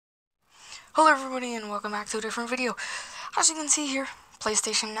Hello everybody and welcome back to a different video. As you can see here,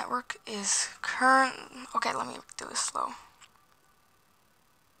 PlayStation Network is okay, let me do this slow.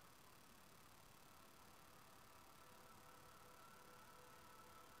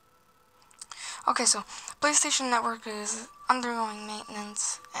 Okay, so PlayStation Network is undergoing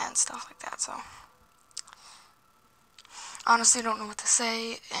maintenance and stuff like that, so honestly don't know what to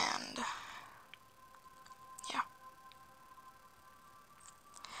say, and yeah.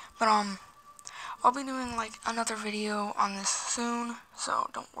 But I'll be doing like another video on this soon, so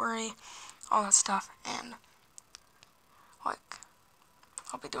don't worry, all that stuff, and like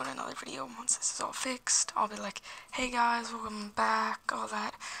I'll be doing another video once this is all fixed. I'll be like, hey guys, welcome back, all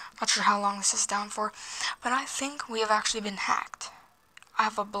that. Not sure how long this is down for, but I think we have actually been hacked. I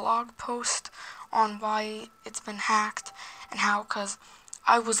have a blog post on why it's been hacked and how, because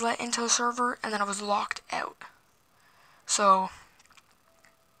I was let into the server and then I was locked out. So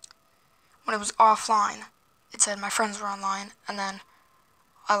when it was offline, it said my friends were online, and then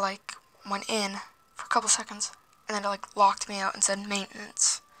I like went in for a couple seconds, and then it like locked me out and said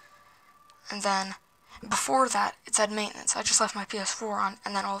maintenance. And then before that, it said maintenance. I just left my ps4 on,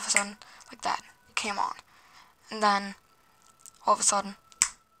 and then all of a sudden, like that, it came on. And then all of a sudden,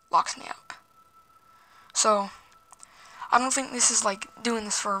 locks me out. So I don't think this is like doing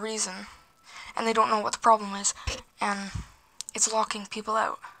this for a reason, and they don't know what the problem is, and it's locking people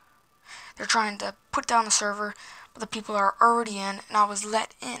out. They're trying to put down the server, but the people are already in, and I was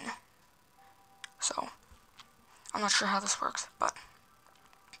let in. So I'm not sure how this works, but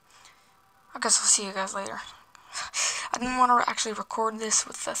I guess I'll see you guys later. I didn't want to actually record this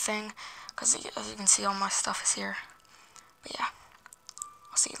with the thing, because as you can see, all my stuff is here. But yeah,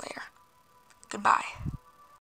 I'll see you later. Goodbye.